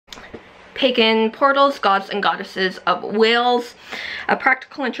Pagan portals, gods and goddesses of Wales, a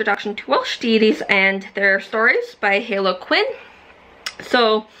practical introduction to Welsh deities and their stories by Halo Quinn.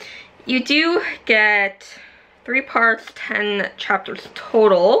 So you do get 3 parts, 10 chapters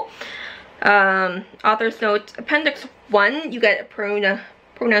total. Author's note, Appendix 1, you get a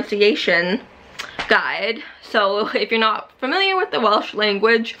pronunciation guide. So if you're not familiar with the Welsh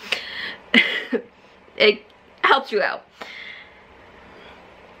language, it helps you out.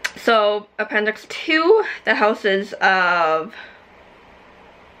 So Appendix 2, the houses of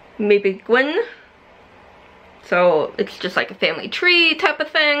maybe Gwyn. So it's just like a family tree type of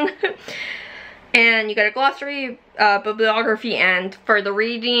thing. And you get a glossary, bibliography, and further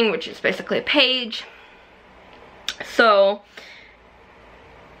reading, which is basically a page. So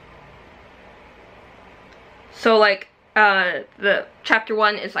like the chapter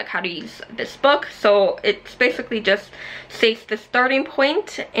 1 is like how to use this book. So it's basically just states the starting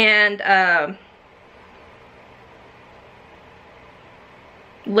point and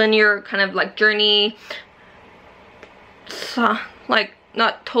linear kind of like journey. So, like,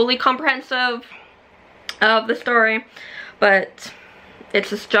 not totally comprehensive of the story, but it's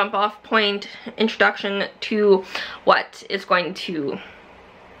this jump off point introduction to what is going to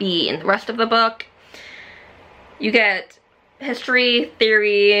be in the rest of the book. You get history,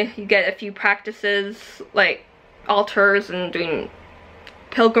 theory, you get a few practices like altars and doing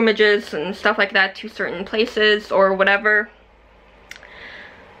pilgrimages and stuff like that to certain places or whatever.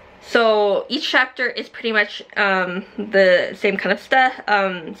 So each chapter is pretty much the same kind of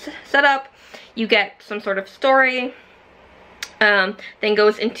setup. You get some sort of story, then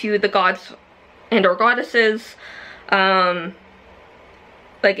goes into the gods and or goddesses, like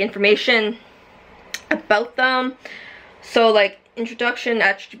information about them. So like introduction,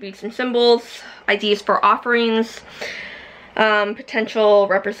 attributes and symbols, ideas for offerings, potential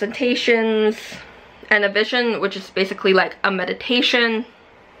representations, and a vision, which is basically like a meditation.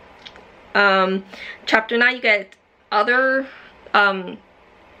 Chapter 9, you get other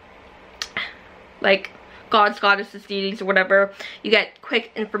like gods, goddesses, deities, or whatever. You get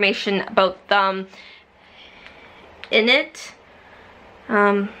quick information about them in it.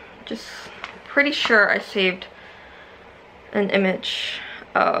 Just pretty sure I saved an image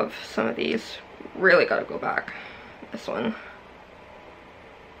of some of these. Really gotta go back. This one.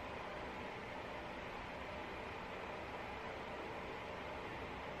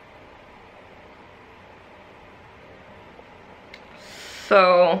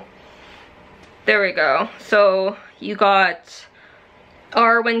 So there we go. So you got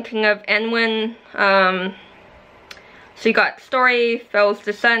Arwen, King of Anwen. So you got story, Fel's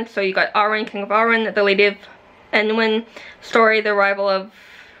descent. So you got Arwen, King of Arwen, the Lady of Anwen. Story, the arrival of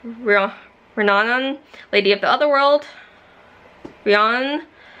Rhiannon, Lady of the Otherworld. Rhiannon,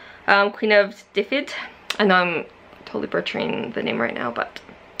 Queen of Dyfed. I know I'm totally butchering the name right now, but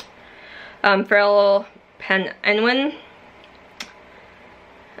Feral Pen Anwen.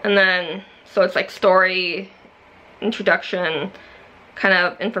 And then, so it's like story, introduction, kind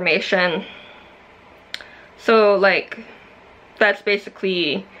of information. So like, that's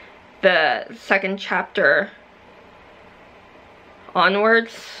basically the second chapter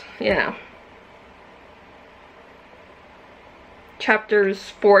onwards. Yeah. Chapters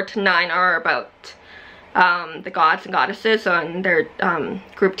 4 to 9 are about the gods and goddesses, and they're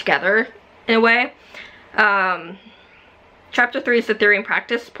grouped together in a way. Chapter 3 is the theory and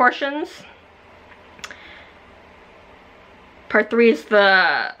practice portions. Part 3 is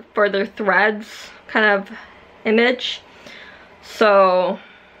the further threads kind of image. So,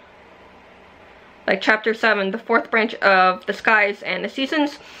 like chapter 7, the 4th branch of the skies and the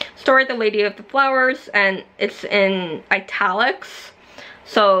seasons. Story, the Lady of the Flowers, and it's in italics.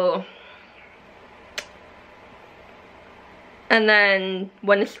 So, and then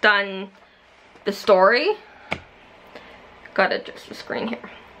when it's done, the story. Gotta adjust the screen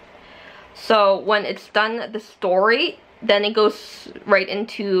here. So when it's done the story, then it goes right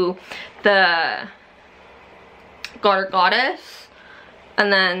into the god or goddess,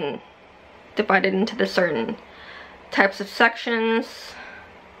 and then divided into the certain types of sections,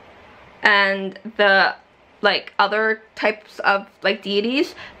 and the like other types of like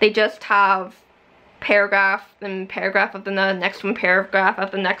deities, they just have paragraph and paragraph of the next one, paragraph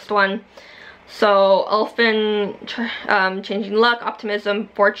of the next one. So Elfin, changing luck, optimism,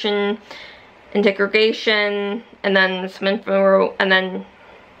 fortune, integration, and then some info, and then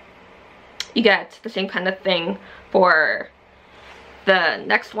you get the same kind of thing for the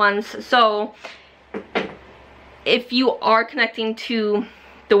next ones. So if you are connecting to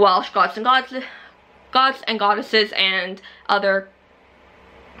the Welsh gods and goddesses and other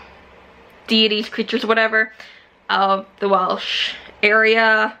deities, creatures, whatever, of the Welsh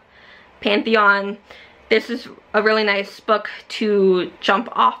area, pantheon. This is a really nice book to jump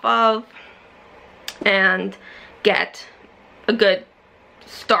off of and get a good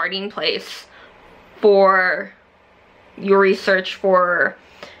starting place for your research for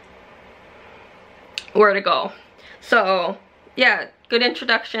where to go. So yeah, good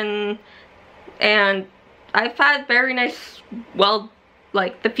introduction, and I've had very nice, well,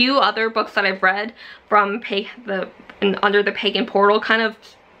 like the few other books that I've read from under the Pagan Portal kind of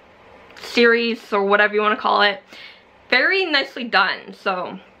series, or whatever you want to call it, very nicely done.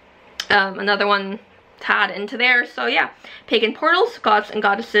 So another one to add into there. So yeah, Pagan Portals, Gods and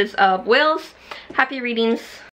Goddesses of Wales. Happy readings.